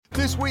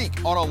This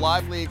week on A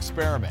Lively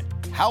Experiment,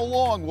 how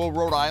long will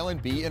Rhode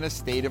Island be in a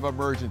state of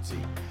emergency?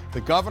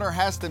 The governor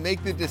has to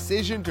make the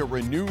decision to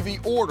renew the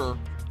order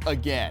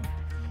again.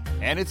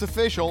 And it's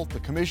official,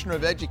 the Commissioner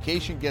of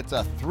Education gets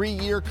a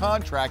 3-year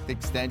contract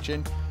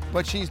extension,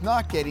 but she's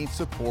not getting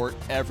support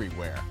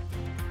everywhere.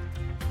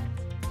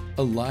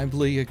 A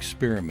Lively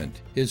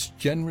Experiment is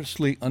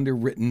generously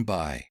underwritten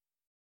by...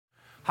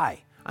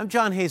 Hi, I'm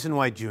John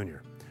Hazenwhite Jr.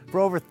 For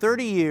over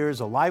 30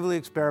 years, A Lively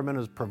Experiment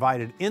has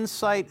provided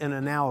insight and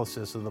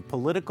analysis of the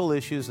political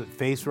issues that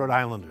face Rhode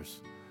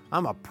Islanders.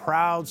 I'm a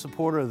proud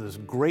supporter of this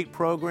great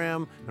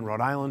program and Rhode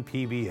Island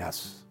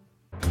PBS.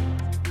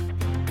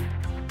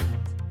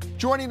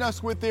 Joining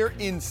us with their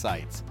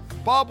insights,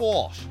 Bob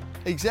Walsh,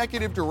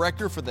 Executive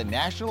Director for the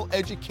National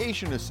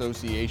Education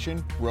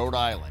Association, Rhode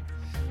Island.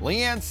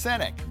 Leanne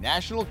Senek,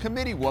 National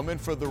Committee Woman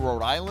for the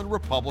Rhode Island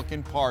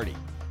Republican Party.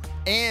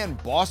 And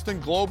Boston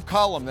Globe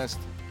columnist,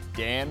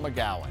 Dan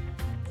McGowan.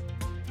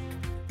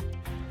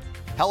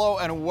 Hello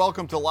and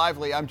welcome to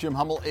Lively. I'm Jim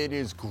Hummel. It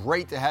is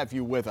great to have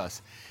you with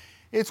us.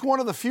 It's one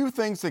of the few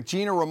things that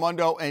Gina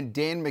Raimondo and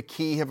Dan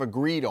McKee have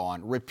agreed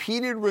on.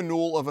 Repeated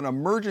renewal of an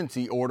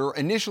emergency order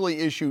initially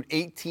issued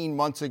 18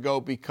 months ago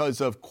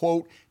because of,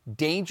 quote,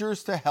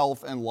 dangers to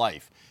health and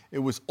life. It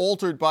was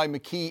altered by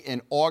McKee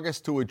in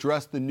August to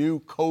address the new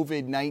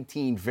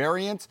COVID-19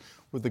 variants,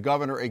 with the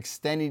governor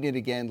extending it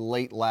again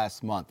late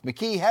last month.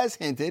 McKee has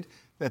hinted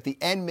that the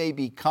end may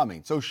be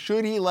coming. So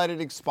should he let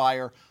it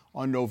expire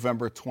on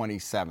November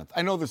 27th?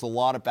 I know there's a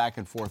lot of back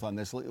and forth on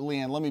this.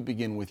 Leanne, let me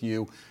begin with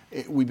you.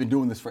 We've been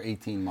doing this for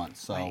 18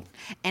 months. So. Right.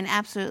 And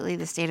absolutely,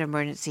 the state of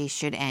emergency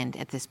should end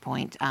at this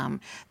point.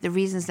 The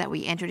reasons that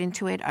we entered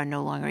into it are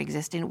no longer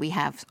existent. We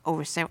have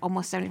almost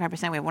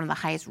 75%. We have one of the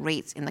highest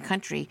rates in the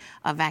country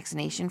of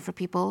vaccination for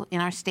people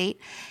in our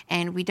state.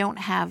 And we don't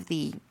have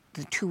the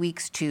 2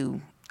 weeks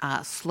to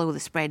slow the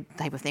spread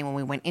type of thing when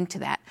we went into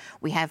that.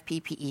 We have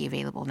PPE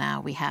available now.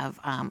 We have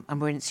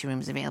emergency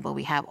rooms available.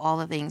 We have all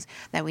the things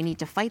that we need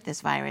to fight this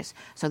virus.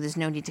 So there's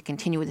no need to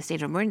continue with the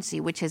state of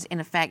emergency, which has in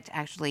effect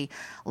actually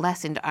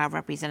lessened our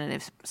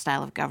representative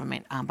style of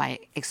government by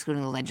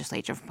excluding the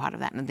legislature from part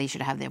of that. And they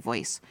should have their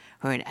voice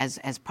heard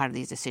as part of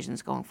these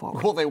decisions going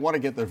forward. Well, they want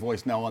to get their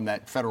voice now on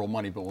that federal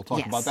money, but we'll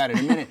talk about that in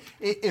a minute.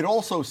 It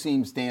also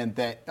seems, Dan,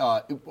 that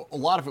a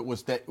lot of it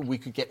was that we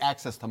could get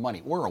access to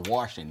money. We're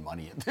awash in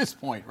money at this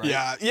point. Right?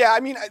 Yeah. I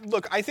mean,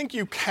 look, I think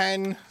you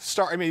can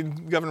start. I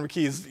mean, Governor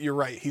McKee you're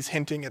right. He's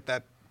hinting at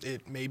that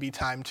it may be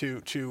time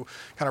to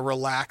kind of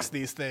relax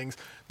these things.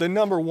 The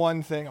number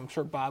one thing, I'm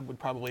sure Bob would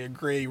probably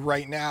agree,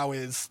 right now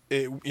is,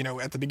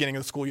 at the beginning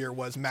of the school year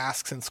was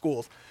masks in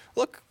schools.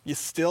 Look,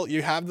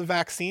 you have the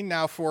vaccine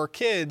now for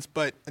kids,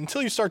 but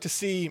until you start to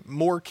see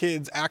more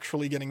kids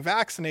actually getting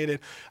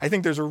vaccinated, I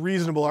think there's a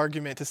reasonable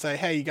argument to say,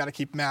 hey, you got to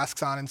keep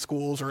masks on in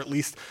schools, or at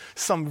least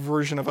some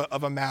version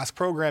of a mask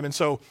program. And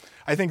so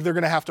I think they're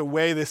going to have to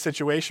weigh this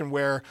situation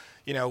where,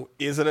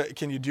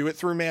 can you do it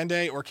through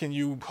mandate, or can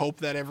you hope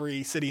that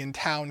every city and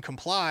town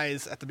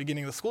complies? At the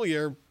beginning of the school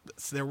year,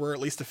 there were at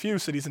least a few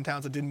cities and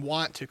towns that didn't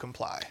want to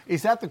comply.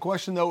 Is that the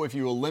question, though? If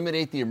you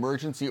eliminate the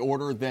emergency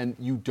order, then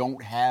you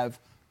don't have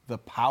the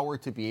power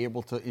to be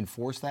able to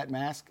enforce that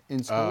mask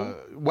in school?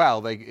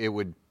 It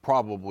would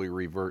probably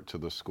revert to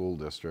the school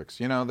districts.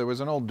 There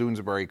was an old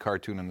Doonesbury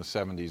cartoon in the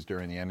 70s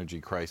during the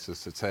energy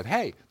crisis that said,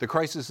 hey, the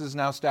crisis is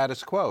now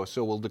status quo,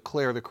 so we'll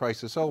declare the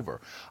crisis over.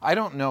 I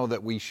don't know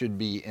that we should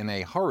be in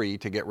a hurry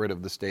to get rid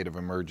of the state of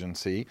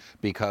emergency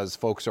because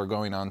folks are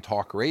going on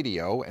talk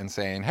radio and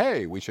saying,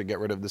 hey, we should get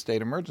rid of the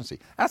state of emergency.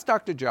 Ask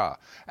Dr. Jha,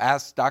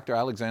 ask Dr.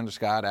 Alexander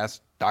Scott,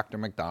 ask Dr.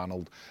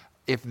 McDonald.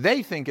 If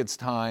they think it's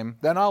time,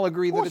 then I'll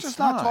agree that it's time. It's just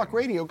not talk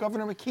radio.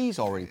 Governor McKee's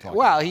already talking.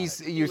 Well, he's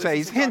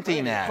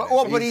hinting at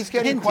it. But he's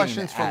getting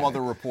questions from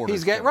other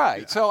reporters.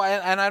 Right. So,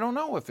 and I don't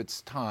know if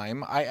it's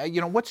time.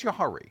 What's your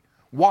hurry?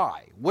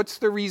 Why? What's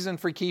the reason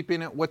for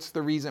keeping it? What's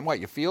the reason? What,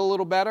 you feel a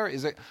little better?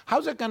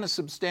 How's it going to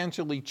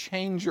substantially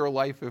change your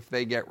life if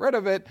they get rid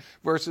of it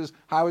versus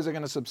how is it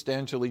going to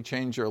substantially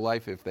change your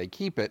life if they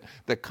keep it?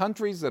 The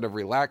countries that have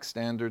relaxed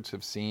standards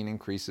have seen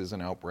increases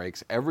in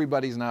outbreaks.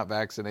 Everybody's not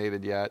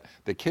vaccinated yet.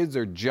 The kids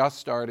are just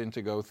starting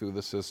to go through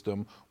the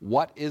system.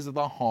 What is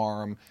the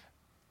harm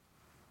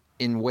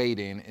in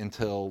waiting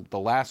until the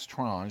last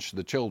tranche,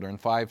 the children,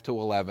 5 to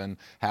 11,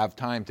 have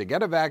time to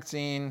get a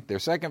vaccine, their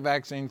second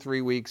vaccine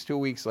 3 weeks, 2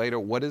 weeks later?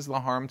 What is the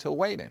harm till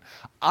waiting?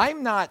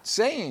 I'm not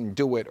saying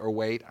do it or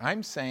wait.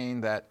 I'm saying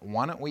that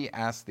why don't we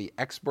ask the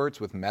experts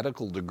with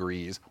medical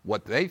degrees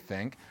what they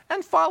think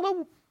and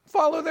follow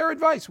their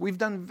advice. We've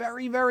done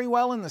very, very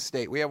well in the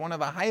state. We have one of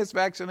the highest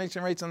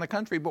vaccination rates in the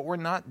country, but we're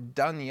not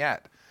done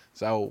yet.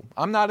 So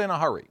I'm not in a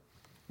hurry.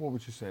 What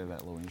would you say to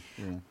that, Louise?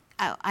 Yeah.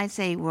 I'd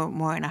say we're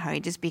more in a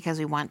hurry just because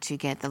we want to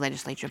get the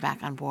legislature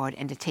back on board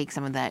and to take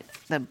some of the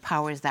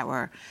powers that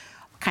were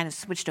kind of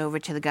switched over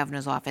to the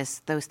governor's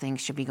office. Those things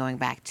should be going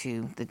back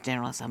to the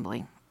General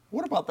Assembly.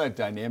 What about that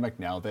dynamic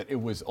now that it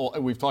was,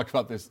 we've talked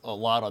about this a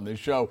lot on this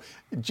show,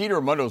 Gina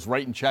Raimondo's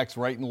writing checks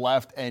right and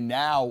left, and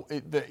now,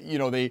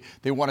 they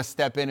want to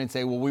step in and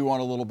say, well, we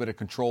want a little bit of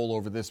control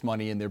over this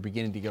money, and they're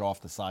beginning to get off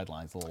the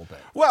sidelines a little bit.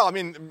 Well, I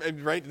mean,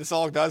 right, this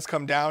all does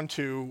come down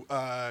to,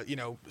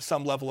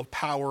 some level of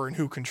power and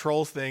who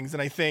controls things,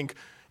 and I think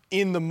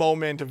in the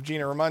moment of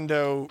Gina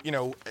Raimondo,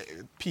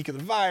 peak of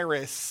the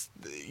virus,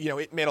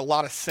 it made a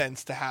lot of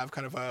sense to have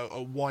kind of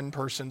a one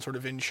person sort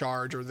of in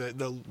charge, or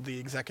the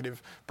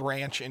executive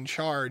branch in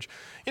charge.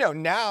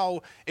 Now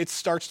it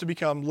starts to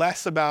become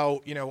less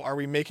about, are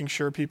we making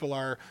sure people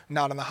are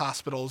not in the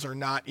hospitals or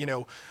not,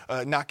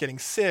 not getting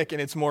sick,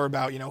 and it's more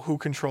about, who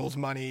controls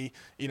money,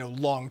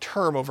 long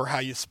term over how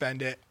you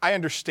spend it. I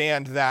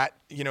understand that,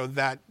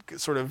 that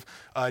sort of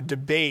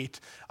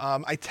debate.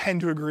 I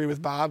tend to agree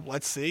with Bob.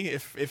 Let's see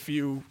if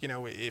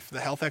the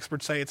health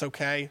experts say it's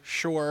okay,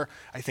 sure.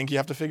 I think you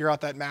have to figure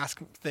out that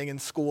mask thing in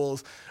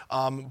schools.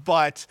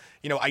 But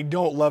I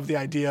don't love the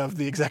idea of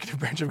the executive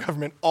branch of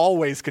government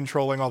always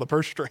controlling all the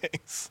purse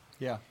strings.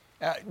 Yeah.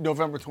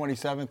 November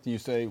 27th, you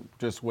say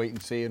just wait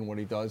and see and what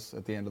he does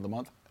at the end of the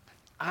month?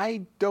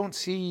 I don't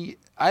see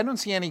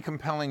any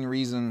compelling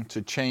reason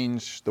to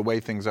change the way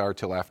things are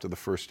till after the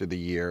first of the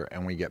year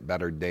and we get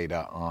better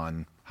data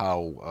on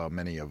how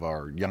many of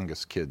our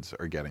youngest kids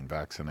are getting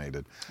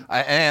vaccinated.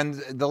 And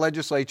the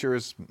legislature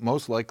is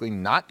most likely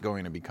not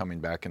going to be coming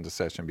back into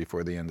session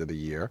before the end of the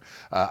year.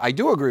 I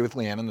do agree with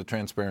Leanne on the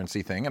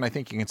transparency thing, and I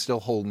think you can still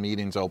hold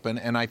meetings open.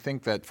 And I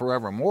think that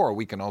forevermore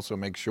we can also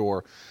make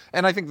sure,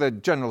 and I think the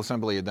General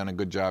Assembly had done a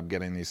good job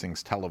getting these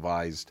things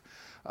televised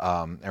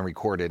and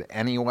recorded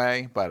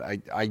anyway. But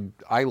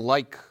I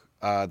like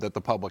that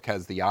the public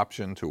has the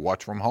option to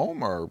watch from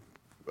home or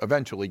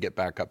eventually get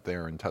back up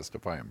there and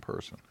testify in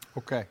person.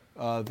 Okay.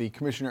 The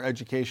Commissioner of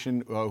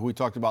Education, who we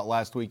talked about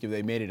last week,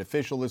 they made it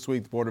official this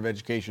week. The Board of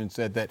Education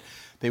said that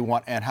they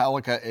want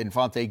Angelica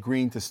Infante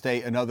Green to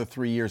stay another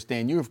 3 years.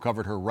 Dan, you have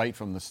covered her right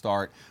from the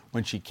start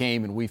when she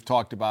came, and we've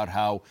talked about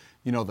how,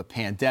 the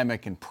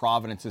pandemic and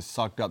Providence has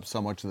sucked up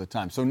so much of the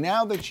time. So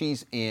now that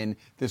she's in,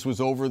 this was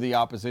over the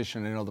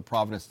opposition. I know the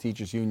Providence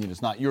Teachers Union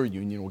is not your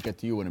union. We'll get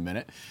to you in a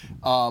minute.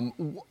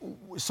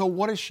 So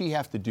what does she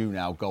have to do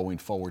now going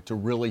forward to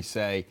really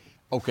say,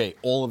 okay,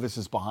 all of this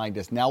is behind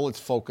us. Now let's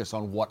focus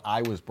on what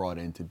I was brought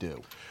in to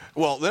do?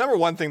 Well, the number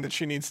one thing that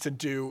she needs to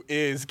do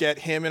is get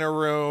him in a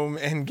room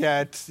and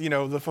get,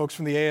 the folks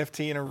from the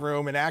AFT in a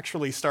room and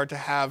actually start to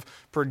have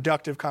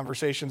productive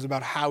conversations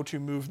about how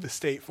to move the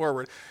state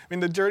forward. I mean,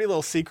 the dirty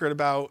little secret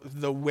about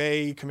the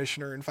way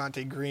Commissioner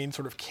Infante Green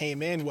sort of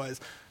came in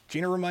was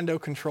Gina Raimondo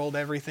controlled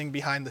everything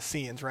behind the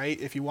scenes, right?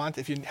 If you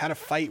had a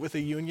fight with a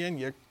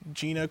union,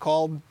 Gina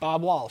called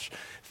Bob Walsh,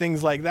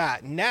 things like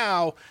that.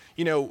 Now,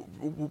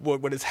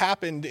 what has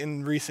happened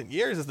in recent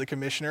years is the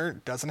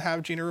commissioner doesn't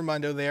have Gina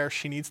Raimondo there.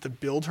 She needs to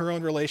build her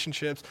own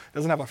relationships,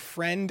 doesn't have a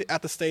friend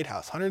at the State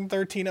House,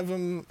 113 of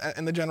them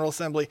in the General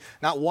Assembly.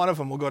 Not one of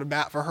them will go to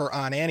bat for her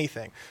on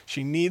anything.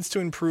 She needs to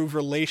improve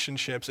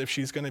relationships if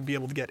she's going to be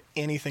able to get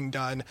anything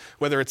done,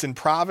 whether it's in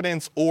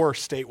Providence or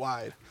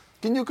statewide.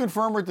 Can you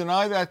confirm or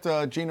deny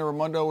that Gina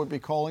Raimondo would be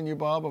calling you,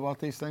 Bob, about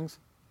these things?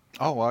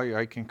 Oh,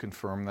 I can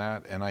confirm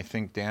that, and I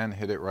think Dan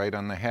hit it right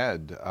on the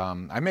head.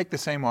 I make the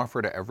same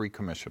offer to every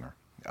commissioner.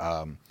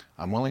 I'm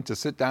willing to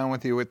sit down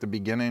with you at the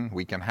beginning.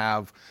 We can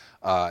have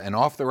an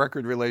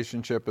off-the-record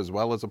relationship as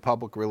well as a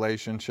public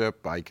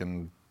relationship. I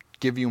can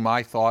give you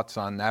my thoughts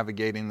on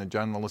navigating the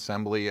General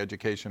Assembly,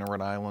 education in Rhode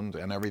Island,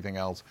 and everything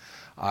else.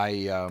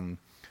 The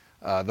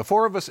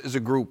four of us as a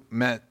group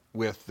met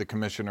with the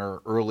commissioner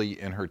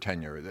early in her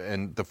tenure.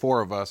 And the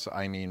four of us,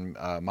 I mean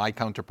my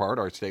counterpart,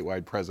 our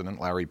statewide president,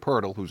 Larry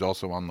Pirtle, who's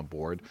also on the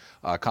board,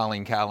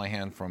 Colleen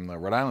Callahan from the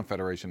Rhode Island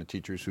Federation of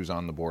Teachers, who's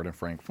on the board, and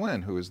Frank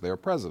Flynn, who is their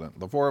president.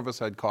 The four of us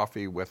had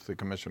coffee with the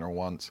commissioner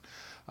once.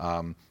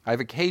 I've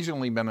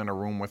occasionally been in a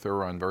room with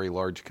her on very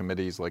large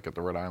committees like at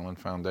the Rhode Island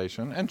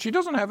Foundation, and she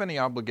doesn't have any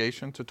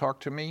obligation to talk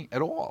to me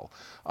at all.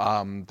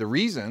 The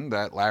reason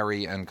that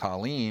Larry and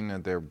Colleen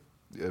at their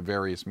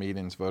various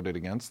meetings voted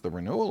against the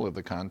renewal of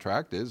the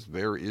contract is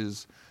there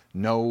is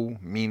no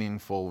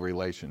meaningful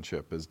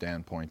relationship, as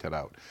Dan pointed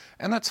out.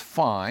 And that's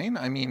fine.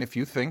 I mean, if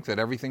you think that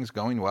everything's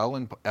going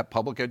well at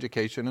public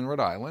education in Rhode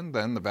Island,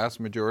 then the vast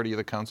majority of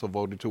the council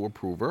voted to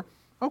approve her.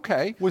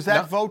 Okay. Was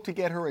that vote to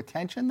get her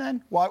attention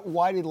then?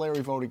 Why did Larry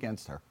vote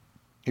against her?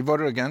 He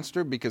voted against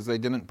her because they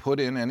didn't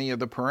put in any of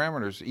the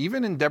parameters.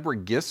 Even in Deborah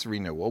Gist's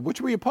renewal, which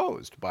we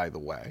opposed, by the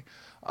way,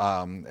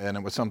 and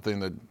it was something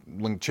that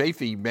Link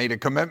Chafee made a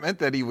commitment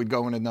that he would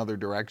go in another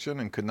direction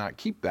and could not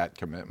keep that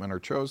commitment or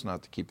chose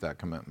not to keep that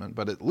commitment.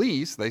 But at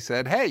least they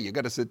said, hey, you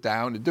got to sit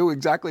down and do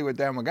exactly what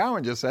Dan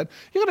McGowan just said.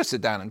 You got to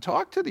sit down and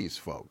talk to these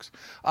folks.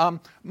 As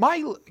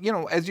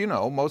you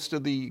know, most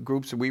of the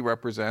groups that we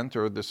represent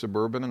are the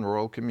suburban and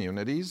rural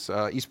communities.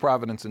 East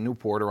Providence and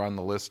Newport are on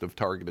the list of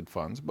targeted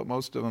funds, but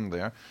most of them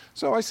there.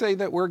 So I say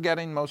that we're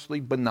getting mostly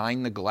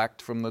benign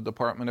neglect from the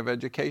Department of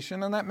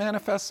Education, and that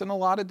manifests in a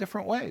lot of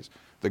different ways.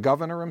 The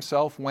governor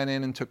himself went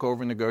in and took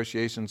over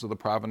negotiations of the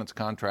Providence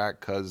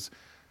contract because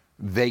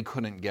they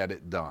couldn't get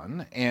it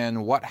done.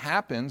 And what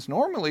happens,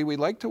 normally we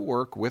like to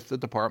work with the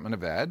Department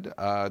of Ed.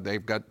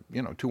 They've got,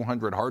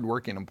 200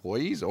 hardworking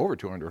employees, over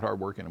 200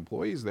 hardworking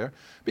employees there,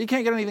 but you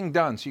can't get anything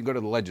done, so you go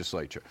to the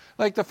legislature.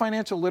 Like the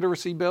financial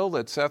literacy bill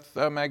that Seth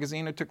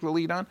Magaziner took the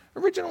lead on,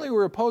 originally we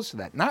were opposed to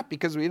that, not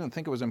because we didn't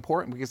think it was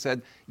important, we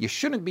said you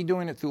shouldn't be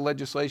doing it through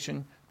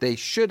legislation. They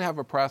should have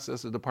a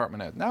process of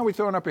Department of Ed. Now we're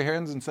throwing up our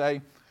hands and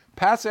say,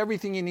 pass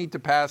everything you need to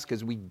pass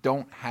because we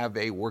don't have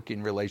a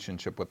working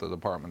relationship with the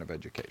Department of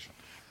Education.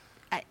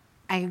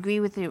 I agree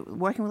with the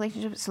working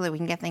relationship so that we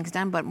can get things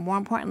done, but more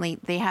importantly,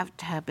 they have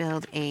to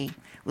build a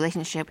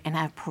relationship and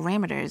have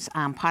parameters.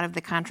 Part of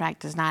the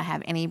contract does not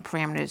have any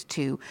parameters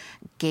to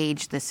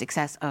gauge the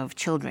success of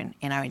children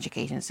in our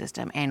education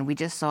system. And we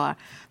just saw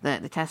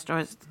the test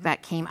scores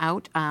that came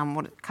out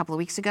a couple of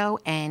weeks ago,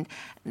 and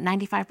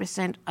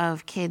 95%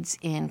 of kids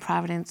in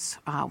Providence,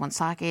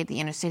 Woonsocket,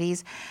 the inner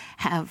cities,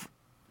 are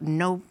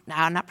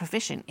not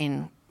proficient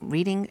in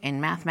reading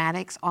and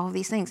mathematics, all of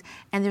these things.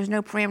 And there's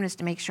no parameters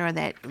to make sure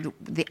that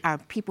our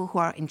people who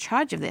are in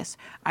charge of this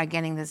are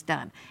getting this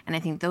done. And I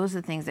think those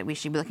are the things that we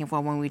should be looking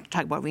for when we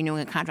talk about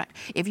renewing a contract.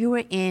 If you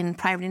were in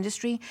private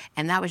industry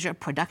and that was your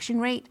production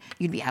rate,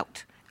 you'd be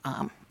out.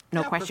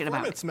 No question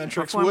about it.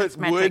 Performance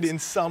metrics would in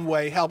some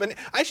way help. And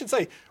I should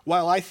say,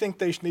 while I think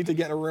they need to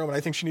get in a room and I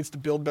think she needs to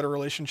build better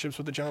relationships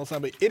with the General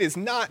Assembly, it is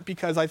not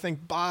because I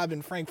think Bob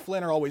and Frank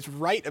Flynn are always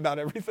right about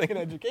everything in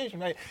education,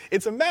 right?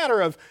 It's a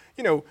matter of,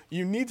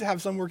 you need to have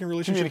some working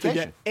relationship to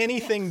get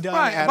anything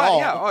done at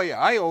all. Yeah,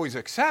 I always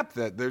accept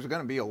that there's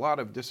going to be a lot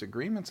of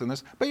disagreements in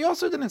this. But you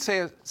also didn't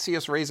see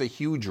us raise a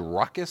huge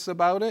ruckus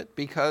about it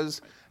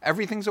because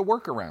everything's a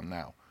workaround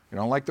now. You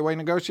don't like the way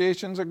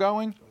negotiations are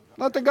going?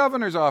 Let the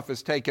governor's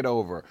office take it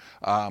over.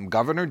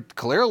 Governor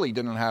clearly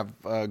didn't have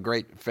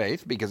great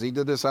faith because he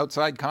did this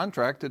outside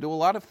contract to do a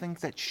lot of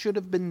things that should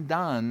have been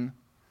done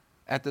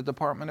at the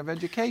Department of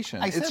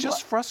Education. It's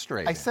just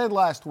frustrating. I said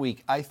last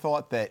week, I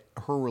thought that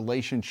her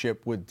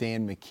relationship with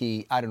Dan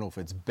McKee, I don't know if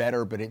it's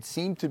better, but it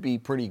seemed to be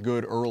pretty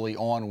good early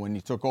on when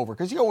he took over.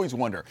 Because you always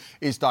wonder,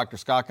 is Alexander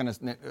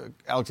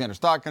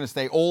Scott going to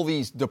stay? All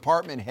these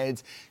department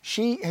heads.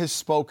 She has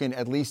spoken,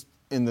 at least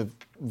in the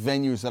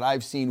venues that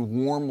I've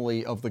seen,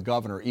 warmly of the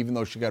governor, even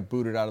though she got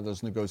booted out of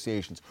those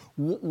negotiations.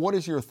 What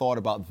is your thought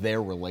about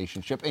their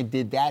relationship, and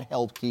did that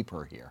help keep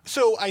her here?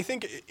 So I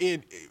think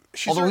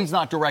although he's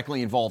not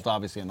directly involved,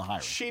 obviously, in the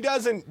hiring. She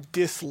doesn't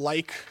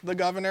dislike the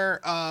governor.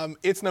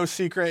 It's no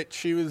secret.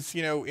 She was,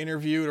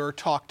 interviewed or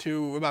talked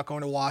to about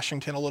going to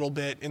Washington a little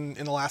bit in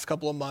the last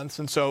couple of months.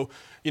 And so,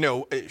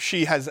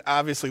 she has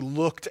obviously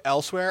looked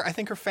elsewhere. I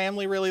think her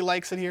family really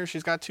likes it here.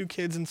 She's got 2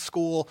 kids in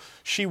school.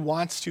 She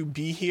wants to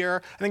be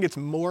here. I think it's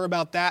more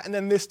about that. And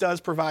then this does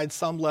provide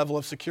some level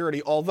of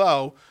security,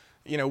 although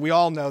we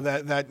all know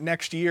that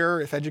next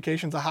year, if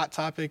education's a hot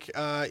topic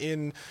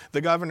in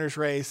the governor's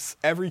race,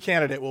 every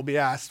candidate will be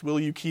asked, will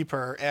you keep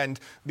her? And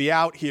the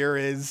out here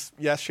is,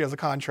 yes, she has a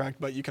contract,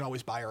 but you can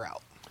always buy her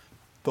out.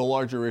 The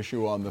larger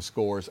issue on the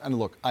scores, and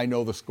look, I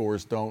know the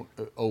scores don't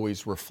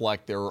always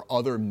reflect. There are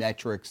other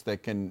metrics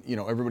that can,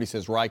 everybody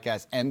says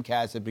RICAS,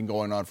 MCAS have been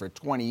going on for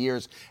 20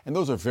 years, and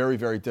those are very,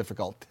 very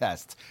difficult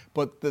tests.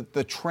 But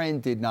the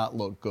trend did not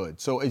look good.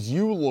 So as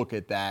you look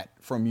at that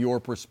from your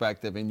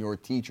perspective and your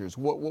teachers,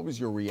 what was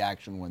your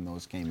reaction when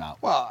those came out?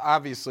 Well,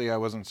 obviously, I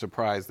wasn't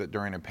surprised that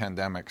during a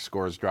pandemic,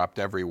 scores dropped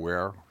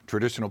everywhere.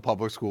 Traditional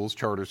public schools,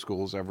 charter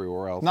schools,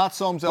 everywhere else. Not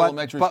Soames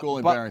Elementary School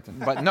in Barrington.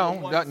 But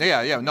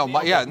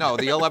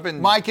the 11...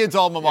 My kid's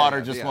alma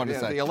mater, wanted to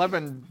say. The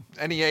 11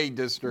 NEA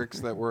districts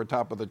that were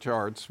atop of the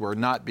charts were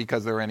not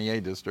because they're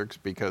NEA districts,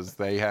 because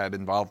they had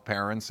involved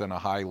parents and a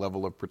high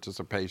level of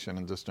participation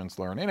in distance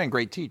learning, and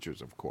great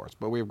teachers, of course.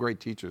 But we have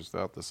great teachers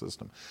throughout the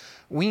system.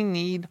 We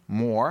need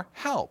more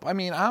help. I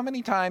mean, how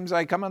many times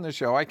I come on the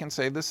show, I can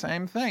say the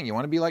same thing. You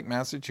want to be like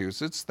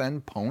Massachusetts,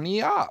 then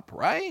pony up,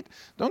 right?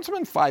 Don't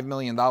spend $5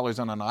 million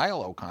on an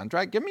ILO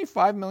contract. Give me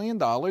 $5 million,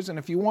 and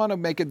if you want to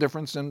make a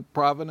difference in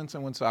Providence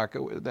and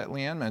Woonsocket that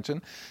Leanne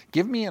mentioned,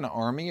 give me an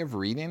army of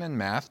reading and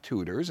math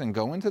tutors and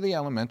go into the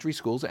elementary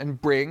schools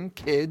and bring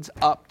kids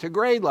up to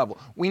grade level.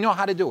 We know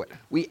how to do it.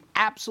 We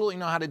absolutely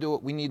know how to do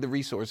it. We need the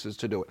resources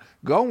to do it.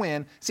 Go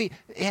in. See,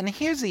 and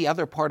here's the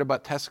other part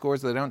about test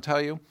scores that they don't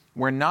tell you.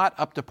 We're not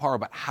up to par,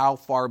 but how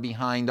far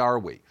behind are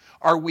we?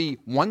 Are we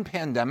one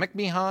pandemic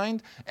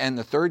behind and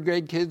the 3rd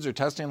grade kids are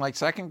testing like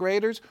 2nd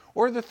graders,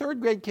 or are the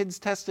 3rd grade kids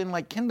testing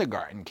like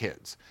kindergarten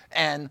kids?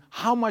 And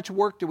how much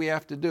work do we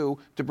have to do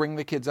to bring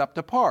the kids up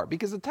to par?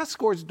 Because the test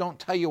scores don't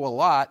tell you a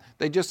lot.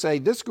 They just say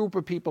this group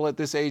of people at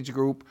this age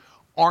group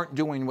aren't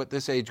doing what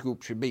this age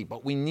group should be.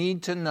 But we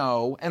need to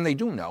know, and they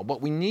do know,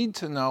 but we need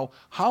to know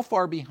how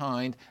far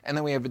behind, and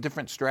then we have a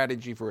different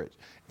strategy for it,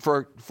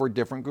 for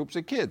different groups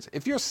of kids.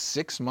 If you're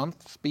 6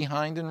 months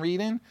behind in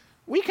reading,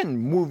 we can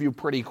move you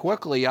pretty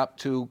quickly up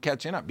to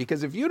catching up.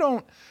 Because if you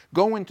don't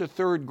go into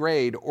 3rd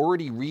grade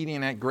already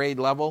reading at grade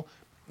level,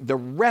 the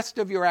rest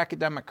of your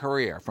academic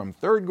career, from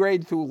 3rd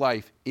grade through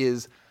life,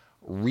 is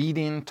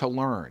reading to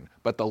learn.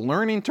 But the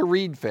learning to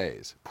read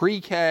phase,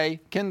 pre-K,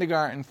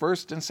 kindergarten,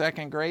 first and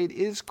second grade,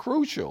 is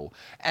crucial.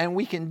 And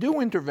we can do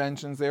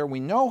interventions there.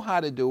 We know how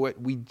to do it.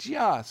 We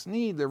just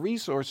need the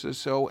resources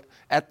so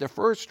at the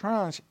first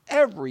tranche,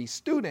 every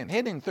student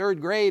hitting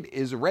third grade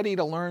is ready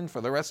to learn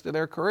for the rest of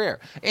their career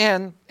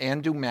and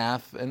do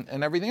math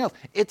and everything else.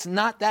 It's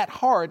not that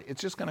hard.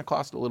 It's just going to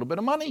cost a little bit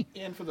of money.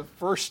 And for the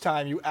first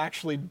time,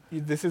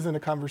 this isn't a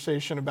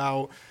conversation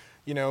about,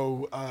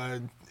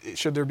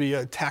 should there be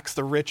a tax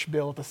the rich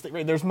bill at the state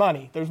rate? There's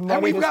money. There's money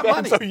and we've to got spend,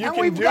 money. so you and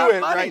can we've do got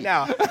it money. right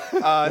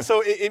now.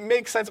 So it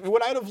makes sense.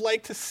 What I'd have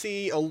liked to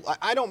see,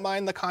 I don't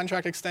mind the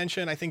contract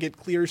extension. I think it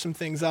clears some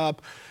things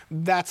up.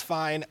 That's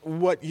fine.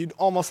 What you'd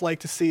almost like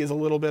to see is a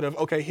little bit of,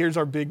 okay, here's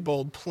our big,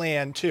 bold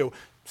plan, too.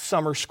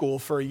 Summer school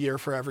for a year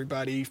for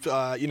everybody,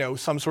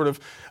 some sort of,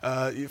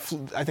 I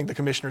think the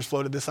commissioners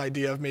floated this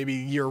idea of maybe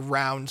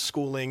year-round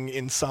schooling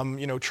in some,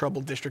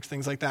 troubled districts,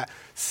 things like that.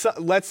 So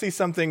let's see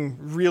something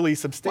really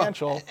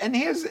substantial. Well, and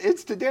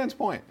it's to Dan's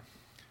point.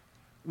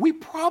 We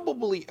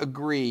probably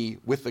agree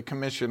with the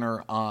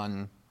commissioner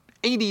on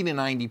 80 to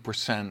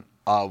 90%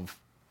 of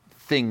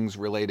things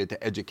related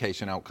to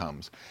education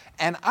outcomes.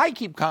 And I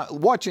keep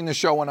watching the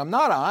show when I'm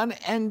not on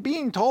and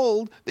being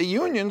told the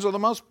unions are the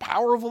most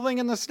powerful thing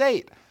in the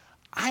state.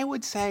 I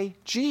would say,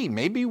 gee,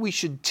 maybe we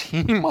should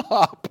team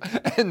up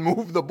and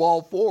move the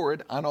ball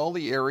forward on all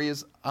the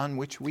areas on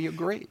which we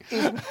agree.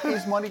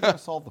 Is money going to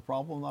solve the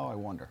problem, though, I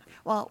wonder?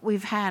 Well,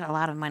 we've had a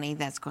lot of money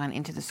that's gone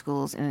into the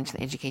schools and into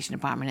the education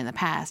department in the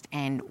past,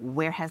 and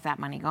where has that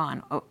money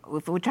gone?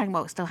 If we're talking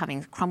about still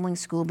having crumbling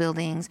school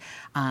buildings,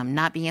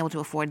 not being able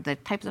to afford the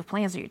types of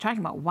plans that you're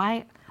talking about,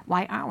 why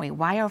aren't we?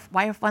 Why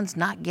are funds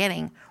not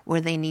getting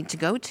where they need to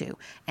go to?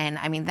 And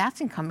I mean, that's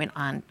incumbent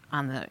on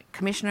the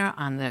commissioner,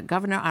 on the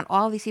governor, on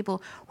all these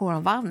people who are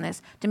involved in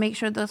this to make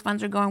sure those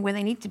funds are going where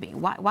they need to be.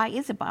 Why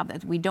is it, Bob,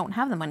 that we don't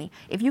have the money?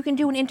 If you can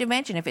do an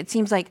intervention, if it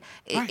seems like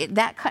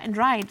that cut and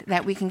dried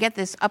that we can get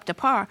this up to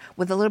par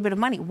with a little bit of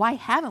money, why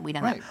haven't we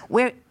done that?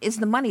 Where is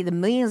the money, the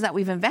millions that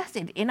we've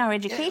invested in our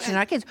education,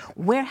 our kids?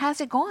 Where has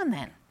it gone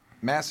then?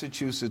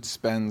 Massachusetts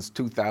spends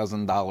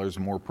 $2,000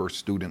 more per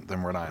student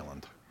than Rhode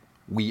Island.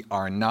 We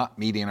are not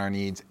meeting our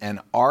needs,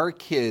 and our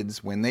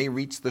kids, when they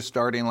reach the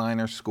starting line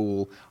of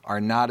school, are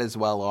not as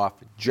well off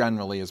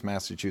generally as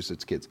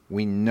Massachusetts kids.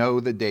 We know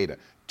the data.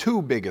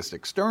 Two biggest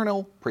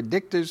external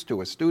predictors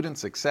to a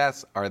student's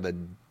success are the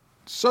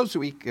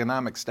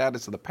socioeconomic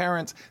status of the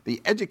parents,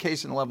 the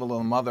education level of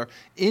the mother.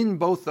 In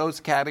both those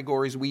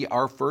categories, we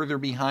are further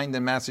behind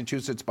than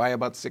Massachusetts by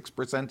about 6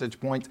 percentage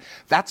points.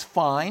 That's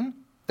fine.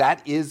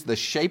 That is the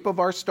shape of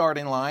our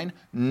starting line.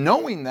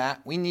 Knowing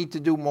that, we need to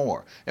do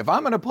more. If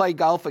I'm going to play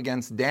golf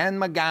against Dan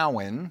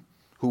McGowan,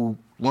 who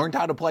learned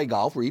how to play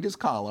golf, read his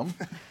column,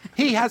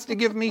 he has to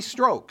give me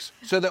strokes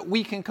so that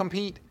we can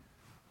compete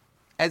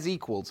as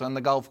equals on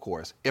the golf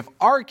course. If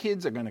our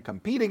kids are going to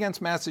compete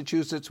against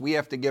Massachusetts, we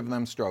have to give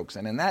them strokes.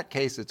 And in that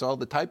case, it's all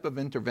the type of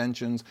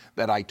interventions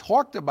that I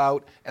talked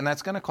about, and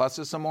that's going to cost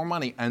us some more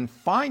money. And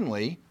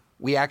finally,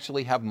 we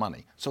actually have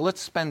money. So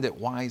let's spend it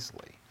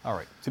wisely. All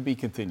right, to be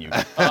continued.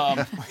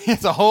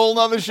 It's a whole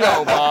nother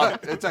show, Bob.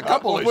 It's a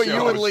couple of put shows.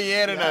 You and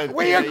Leanne in a...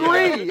 We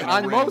agree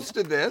on most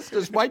of this,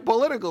 despite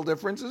political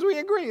differences. We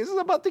agree. This is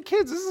about the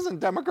kids. This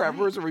isn't Democrat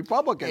versus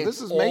Republican. This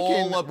is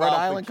making Rhode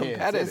Island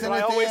competitive.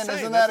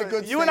 Isn't that a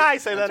good thing? You and I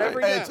say that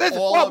every day.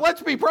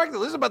 Let's be practical.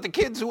 This is about the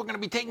kids who are going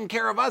to be taking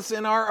care of us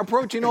in our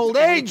approaching old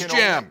age,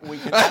 Jim.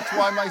 That's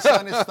why my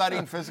son is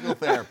studying physical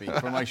therapy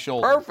for my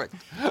shoulder. Perfect.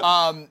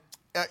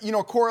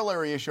 A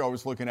corollary issue I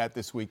was looking at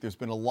this week, there's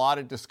been a lot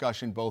of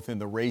discussion both in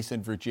the race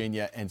in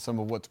Virginia and some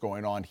of what's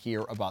going on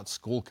here about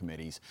school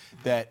committees,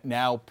 that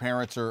now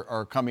parents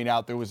are coming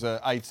out.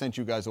 I sent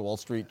you guys a Wall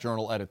Street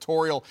Journal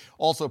editorial.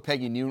 Also,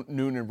 Peggy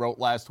Noonan wrote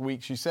last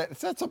week. She said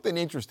something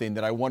interesting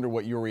that I wonder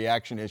what your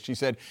reaction is. She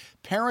said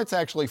parents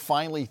actually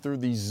finally, through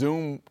these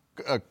Zoom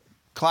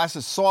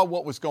classes, saw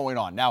what was going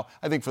on. Now,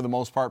 I think for the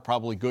most part,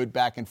 probably good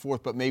back and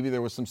forth, but maybe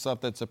there was some stuff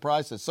that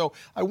surprised us. So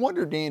I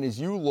wonder, Dan, as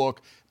you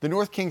look, the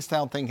North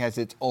Kingstown thing has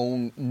its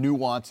own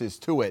nuances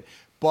to it,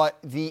 but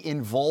the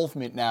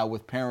involvement now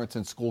with parents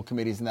and school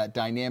committees and that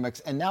dynamics,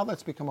 and now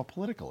that's become a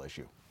political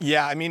issue.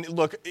 Yeah, I mean,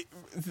 look,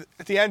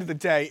 at the end of the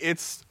day,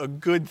 it's a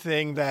good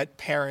thing that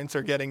parents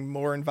are getting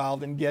more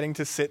involved and getting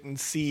to sit and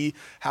see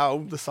how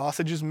the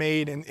sausage is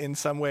made in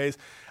some ways.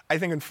 I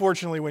think,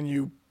 unfortunately, when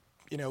you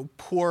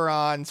pour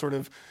on sort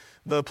of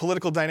the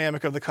political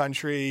dynamic of the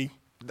country,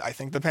 I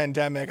think the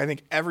pandemic, I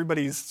think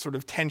everybody's sort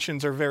of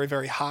tensions are very,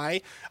 very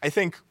high. I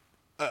think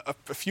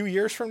a few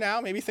years from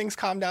now, maybe things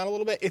calm down a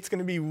little bit. It's going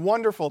to be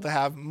wonderful to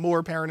have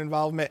more parent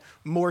involvement,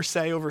 more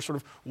say over sort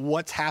of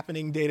what's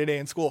happening day to day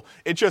in school.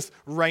 It just,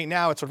 right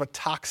now, it's sort of a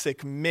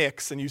toxic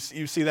mix, and you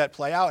see that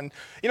play out. And,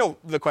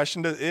 the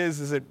question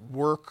is it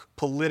work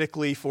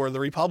politically for the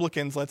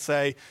Republicans, let's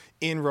say,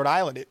 in Rhode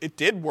Island? It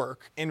did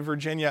work in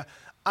Virginia.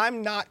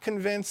 I'm not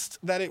convinced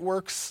that it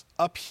works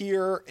up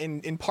here,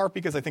 in part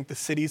because I think the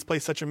cities play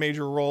such a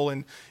major role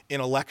in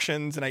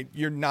elections, and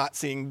you're not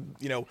seeing,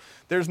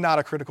 there's not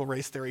a critical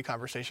race theory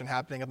conversation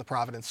happening at the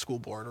Providence School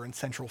Board or in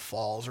Central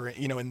Falls or,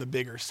 in the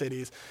bigger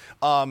cities.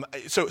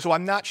 So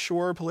I'm not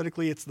sure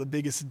politically it's the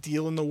biggest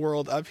deal in the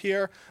world up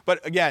here.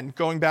 But again,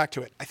 going back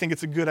to it, I think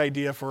it's a good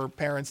idea for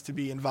parents to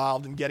be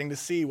involved in getting to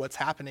see what's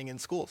happening in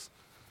schools.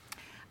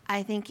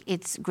 I think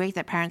it's great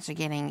that parents are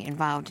getting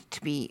involved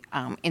to be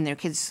in their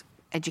kids'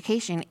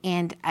 education,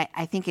 and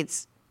I think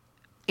it's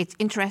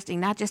interesting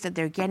not just that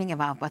they're getting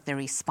involved, but the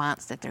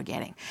response that they're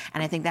getting.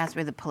 And I think that's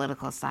where the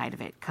political side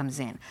of it comes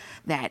in.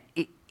 That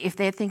if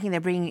they're thinking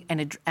they're bringing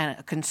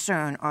a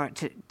concern or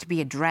to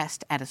be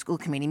addressed at a school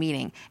committee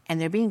meeting,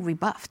 and they're being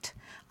rebuffed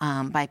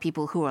by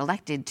people who are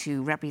elected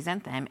to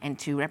represent them and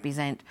to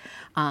represent,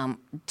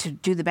 to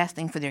do the best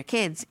thing for their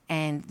kids,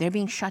 and they're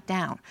being shut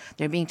down.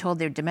 They're being told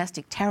they're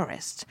domestic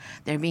terrorists.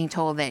 They're being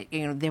told that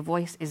their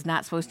voice is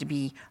not supposed to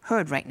be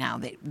heard right now.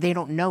 That they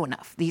don't know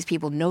enough. These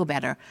people know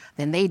better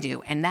than they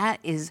do, and that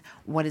is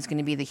what is going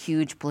to be the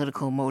huge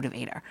political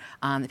motivator.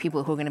 The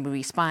people who are going to be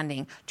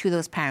responding to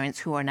those parents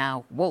who are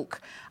now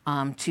woke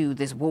to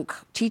this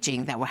woke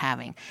teaching that we're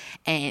having,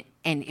 and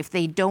if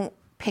they don't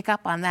pick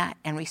up on that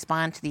and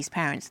respond to these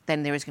parents,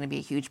 then there is going to be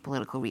a huge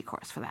political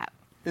recourse for that.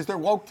 Is there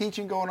woke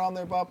teaching going on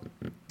there, Bob?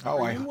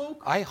 Oh, Are you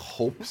woke? I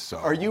hope so.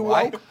 Are you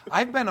woke?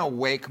 I've been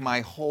awake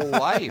my whole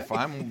life.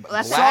 I'm Well,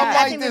 that's glad.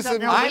 why I think there's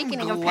an I'm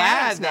awakening of glad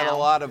parents that now. a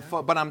lot of,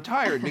 but I'm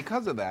tired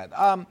because of that.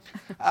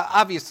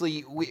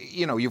 Obviously,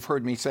 you've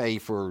heard me say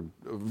for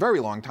a very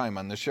long time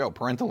on this show,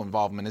 parental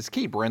involvement is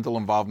key. Parental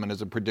involvement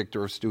is a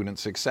predictor of student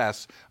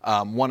success.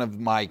 One of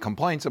my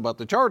complaints about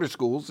the charter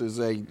schools is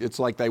it's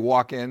like they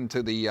walk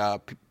into the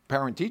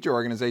parent-teacher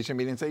organization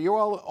meeting and say, you're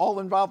all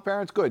involved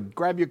parents? Good.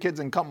 Grab your kids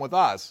and come with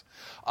us.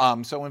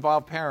 So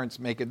involved parents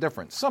make a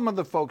difference. Some of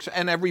the folks,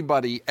 and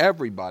everybody,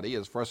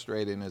 as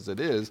frustrating as it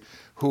is,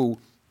 who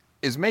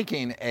is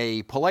making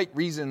a polite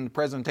reasoned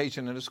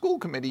presentation at a school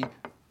committee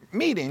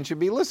meeting should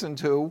be listened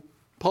to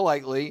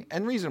politely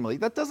and reasonably.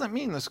 That doesn't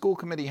mean the school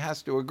committee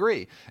has to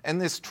agree. And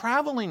this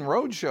traveling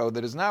roadshow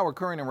that is now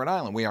occurring in Rhode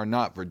Island, we are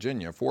not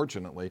Virginia,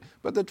 fortunately,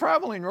 but the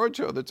traveling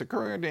roadshow that's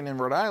occurring in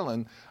Rhode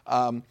Island,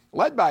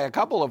 led by a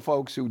couple of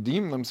folks who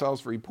deem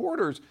themselves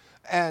reporters,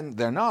 and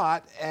they're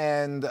not,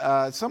 and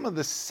some of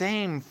the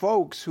same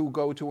folks who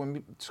go to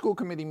a school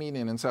committee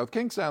meeting in South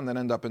Kingstown, then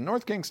end up in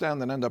North Kingstown,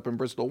 then end up in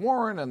Bristol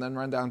Warren, and then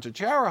run down to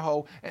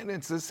Charahoe, and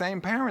it's the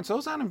same parents.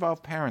 Those aren't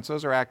involved parents.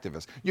 Those are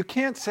activists. You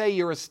can't say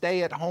you're a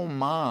stay-at-home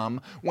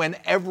mom when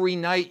every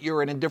night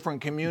you're in a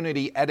different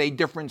community at a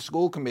different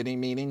school committee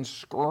meeting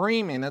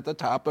screaming at the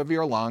top of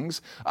your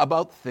lungs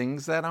about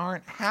things that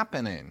aren't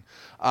happening.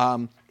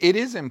 It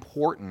is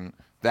important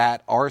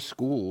that our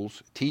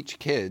schools teach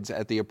kids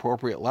at the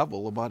appropriate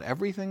level about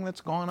everything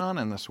that's going on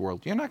in this world.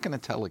 You're not going to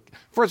tell it.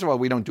 First of all,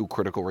 we don't do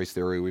critical race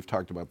theory. We've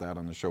talked about that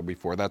on the show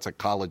before. That's a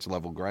college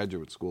level,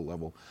 graduate school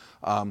level.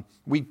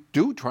 We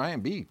do try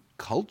and be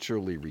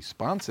culturally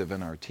responsive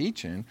in our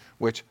teaching,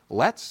 which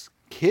lets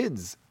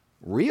kids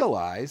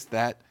realize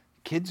that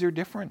kids are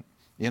different.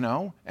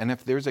 And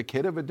if there's a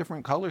kid of a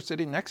different color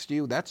sitting next to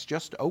you, that's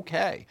just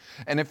okay.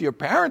 And if your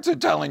parents are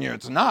telling you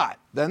it's not,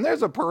 then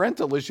there's a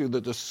parental issue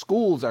that the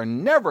schools are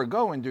never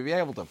going to be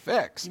able to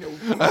fix.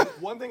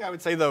 One thing I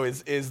would say, though,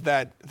 is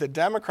that the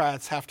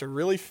Democrats have to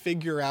really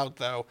figure out,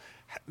 though,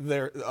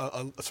 there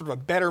sort of a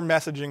better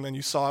messaging than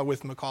you saw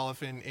with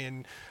McAuliffe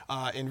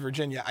in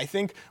Virginia. I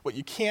think what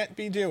you can't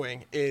be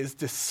doing is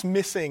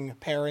dismissing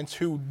parents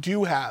who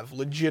do have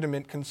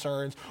legitimate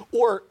concerns,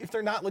 or if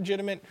they're not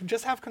legitimate, who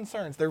just have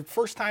concerns. Their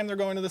first time they're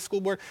going to the school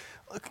board.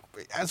 Look,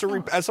 as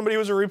somebody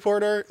who's a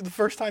reporter, the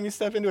first time you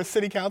step into a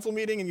city council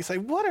meeting and you say,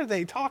 "What are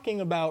they talking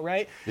about?"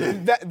 Right?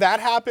 That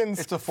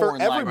happens for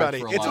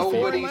everybody. It's a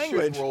foreign language.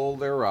 Nobody should roll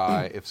their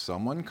eye if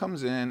someone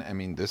comes in. I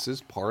mean, this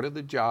is part of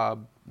the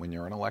job when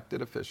you're an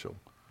elected official.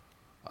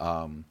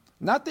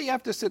 Not that you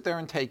have to sit there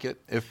and take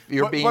it if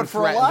you're being threatened or anything. But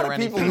for a lot of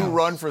people who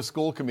run for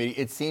school committee,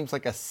 it seems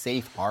like a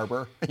safe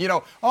harbor.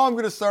 I'm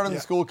going to start on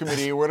the school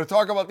committee. We're going to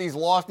talk about these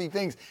lofty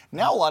things.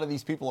 Now a lot of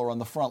these people are on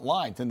the front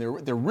lines, and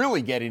they're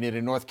really getting it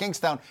in North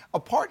Kingstown.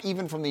 Apart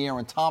even from the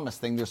Aaron Thomas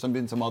thing, there's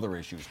been some other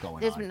issues going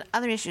on. There's been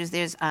other issues.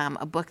 There's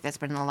a book that's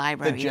been in the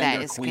library. The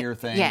gender queer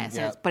thing. Yes,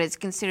 yeah. But it's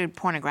considered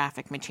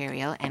pornographic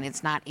material, and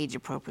it's not age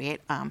appropriate.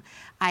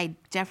 I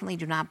definitely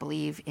do not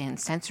believe in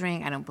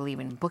censoring. I don't believe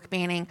in book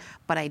banning,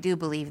 but I do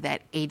believe that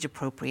age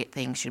appropriate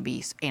things should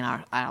be in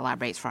our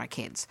libraries for our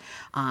kids,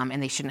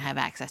 and they shouldn't have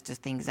access to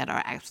things that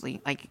are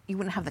actually, like, you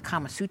wouldn't have the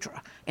Kama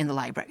Sutra in the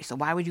library, so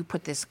why would you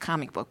put this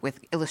comic book with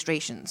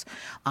illustrations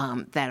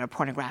that are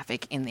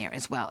pornographic in there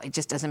as well? It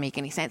just doesn't make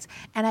any sense,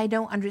 and I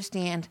don't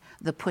understand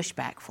the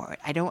pushback for it.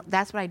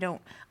 That's what I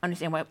don't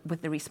understand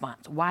with the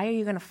response. Why are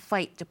you going to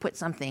fight to put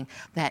something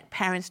that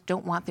parents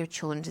don't want their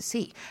children to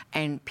see,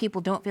 and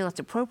people don't feel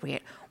it's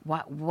appropriate?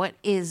 What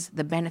is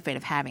the benefit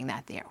of having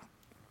that there?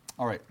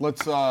 All right,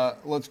 let's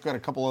got a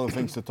couple other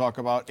things to talk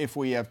about if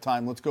we have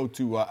time. Let's go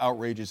to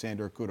outrageous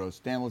and/or kudos.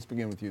 Dan, let's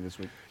begin with you this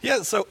week.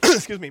 Yeah, so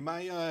excuse me.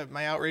 My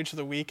outrage of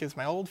the week is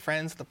my old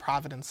friends, the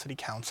Providence City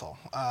Council,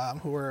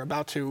 who are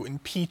about to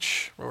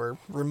impeach or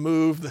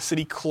remove the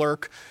city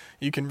clerk.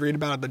 You can read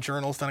about it. The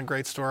Journal's done a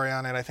great story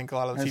on it. I think a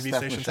lot of the TV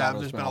stations have.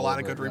 There's been a lot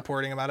of good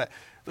reporting about it.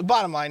 The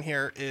bottom line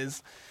here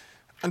is,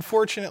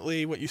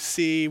 unfortunately, what you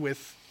see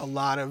with a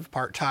lot of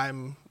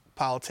part-time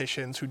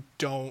politicians who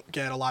don't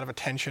get a lot of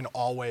attention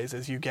always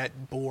is you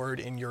get bored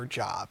in your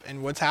job.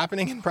 And what's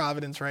happening in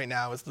Providence right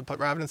now is the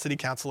Providence City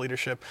Council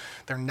leadership,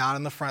 they're not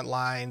on the front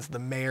lines. The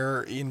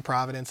mayor in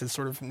Providence is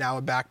sort of now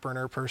a back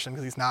burner person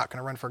because he's not going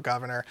to run for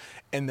governor,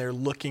 and they're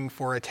looking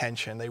for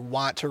attention. They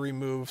want to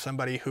remove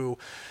somebody who,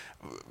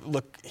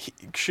 look,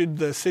 should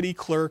the city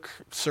clerk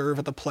serve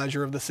at the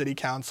pleasure of the city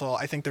council?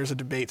 I think there's a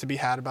debate to be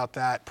had about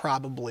that.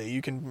 Probably.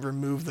 You can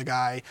remove the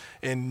guy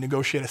and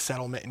negotiate a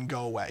settlement and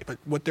go away. But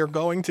what they're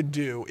going to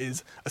do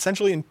is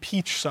essentially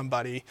impeach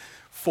somebody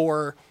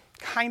for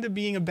kind of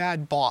being a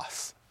bad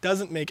boss.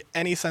 Doesn't make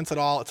any sense at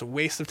all. It's a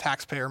waste of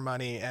taxpayer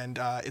money, and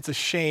it's a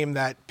shame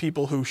that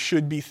people who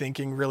should be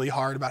thinking really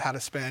hard about how to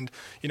spend,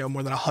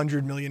 more than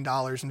 $100 million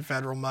in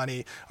federal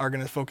money are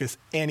going to focus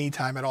any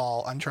time at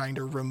all on trying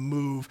to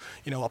remove,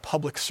 a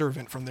public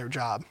servant from their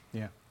job.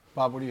 Yeah.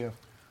 Bob, what do you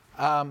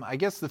have? I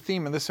guess the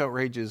theme of this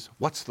outrage is,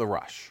 what's the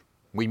rush?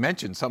 We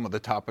mentioned some of the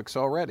topics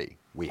already.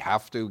 We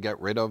have to get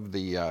rid of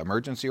the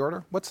emergency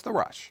order. What's the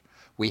rush?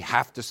 We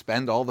have to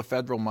spend all the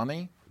federal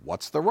money.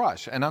 What's the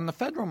rush? And on the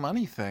federal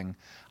money thing,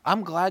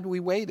 I'm glad we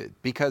waited,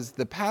 because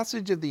the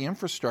passage of the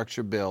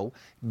infrastructure bill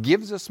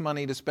gives us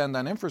money to spend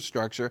on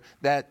infrastructure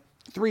that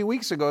 3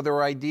 weeks ago there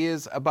were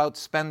ideas about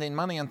spending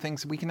money on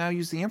things. We can now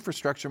use the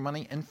infrastructure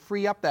money and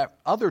free up that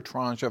other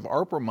tranche of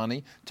ARPA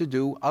money to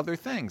do other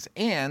things.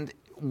 And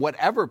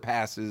whatever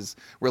passes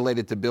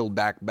related to Build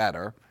Back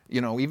Better,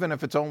 even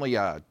if it's only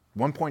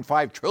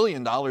 $1.5 trillion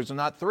and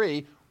not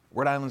 $3,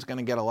 Rhode Island's going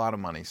to get a lot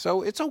of money.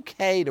 So it's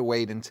okay to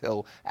wait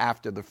until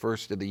after the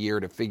first of the year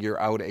to figure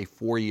out a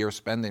 4-year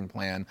spending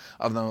plan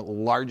of the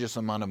largest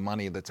amount of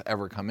money that's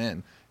ever come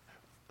in.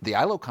 The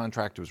ILO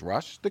contract was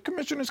rushed. The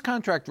Commissioner's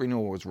contract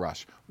renewal was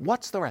rushed.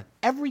 What's the rush?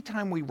 Every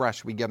time we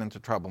rush, we get into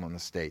trouble in the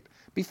state.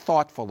 Be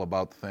thoughtful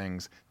about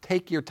things.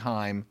 Take your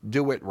time.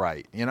 Do it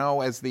right.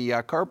 As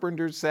the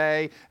carpenters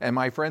say, and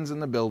my friends in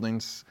the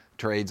buildings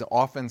trades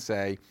often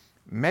say,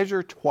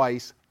 measure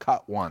twice,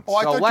 cut once. Oh,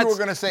 I thought you were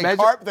going to say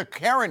the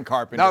Karen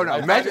carpenter.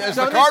 No.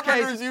 The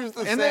carpenters use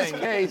the saying. In this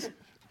case,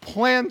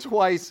 plan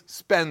twice,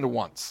 spend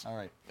once. All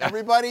right.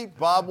 Everybody,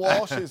 Bob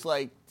Walsh is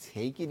like,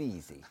 take it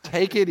easy.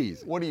 Take it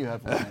easy. What do you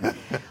have for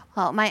me?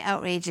 Well, my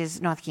outrage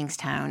is North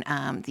Kingstown,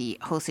 the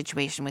whole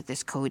situation with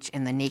this coach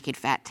and the naked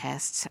fat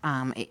tests.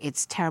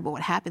 It's terrible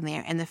what happened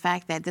there. And the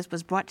fact that this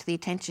was brought to the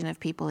attention of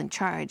people in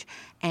charge,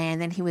 and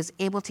then he was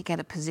able to get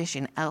a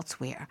position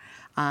elsewhere.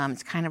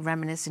 It's kind of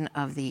reminiscent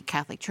of the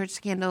Catholic Church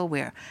scandal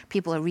where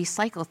people are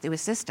recycled through a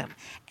system.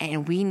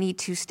 And we need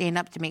to stand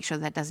up to make sure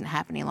that doesn't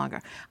happen any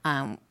longer.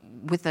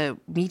 With the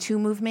Me Too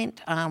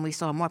movement, we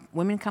saw more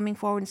women coming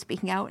forward and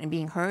speaking out and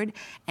being heard.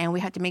 And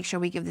we have to make sure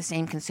we give the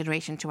same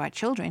consideration to our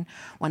children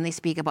when they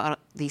speak about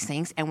these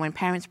things. And when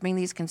parents bring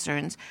these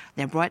concerns,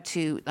 they're brought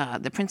to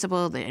the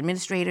principal, the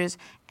administrators,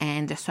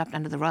 and they're swept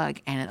under the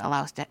rug. And it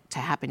allows that to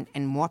happen.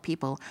 And more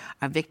people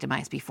are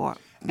victimized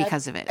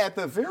because of it. At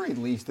the very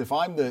least, if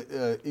I'm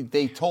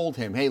they told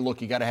him, hey,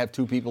 look, you got to have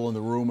 2 people in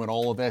the room and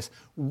all of this,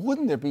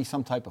 wouldn't there be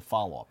some type of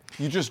follow-up?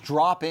 You just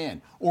drop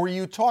in, or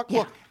you talk. Yeah.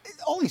 Look,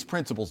 all these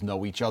principals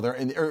know each other,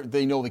 and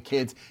they know the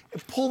kids.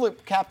 Pull the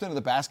captain of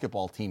the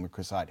basketball team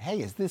aside.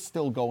 Hey, is this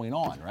still going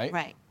on, right?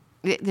 Right.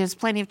 There's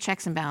plenty of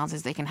checks and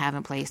balances they can have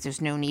in place.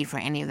 There's no need for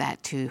any of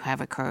that to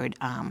have occurred.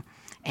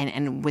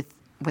 And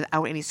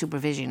without any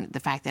supervision, the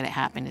fact that it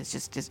happened is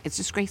it's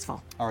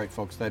disgraceful. All right,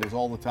 folks, that is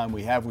all the time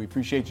we have. We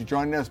appreciate you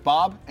joining us.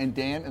 Bob and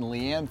Dan and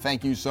Leanne,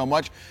 thank you so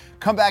much.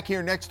 Come back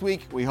here next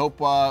week. We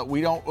hope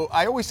we don't.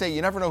 I always say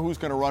you never know who's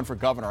going to run for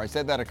governor. I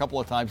said that a couple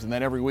of times, and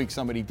then every week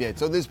somebody did.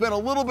 So there's been a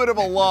little bit of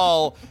a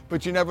lull,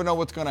 but you never know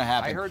what's going to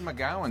happen. I heard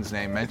McGowan's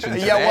name mentioned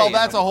today. Yeah, well,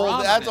 that's a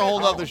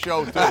whole other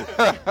show,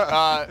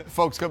 too.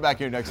 Folks, come back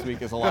here next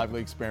week as a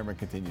lively experiment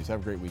continues.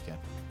 Have a great weekend.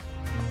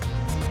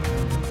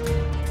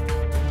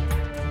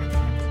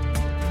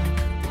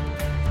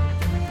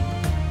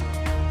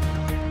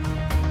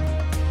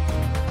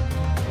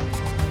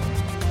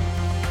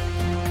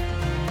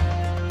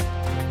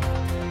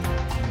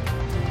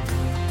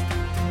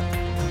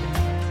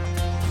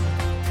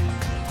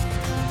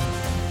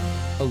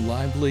 A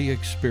Lively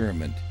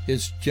Experiment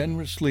is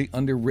generously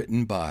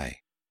underwritten by...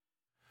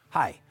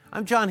 Hi,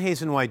 I'm John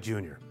Hazen White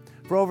Jr.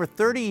 For over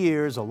 30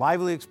 years, A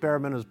Lively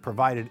Experiment has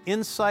provided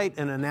insight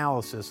and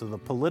analysis of the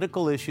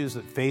political issues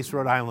that face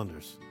Rhode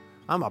Islanders.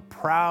 I'm a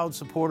proud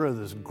supporter of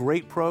this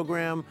great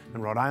program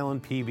and Rhode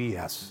Island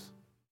PBS.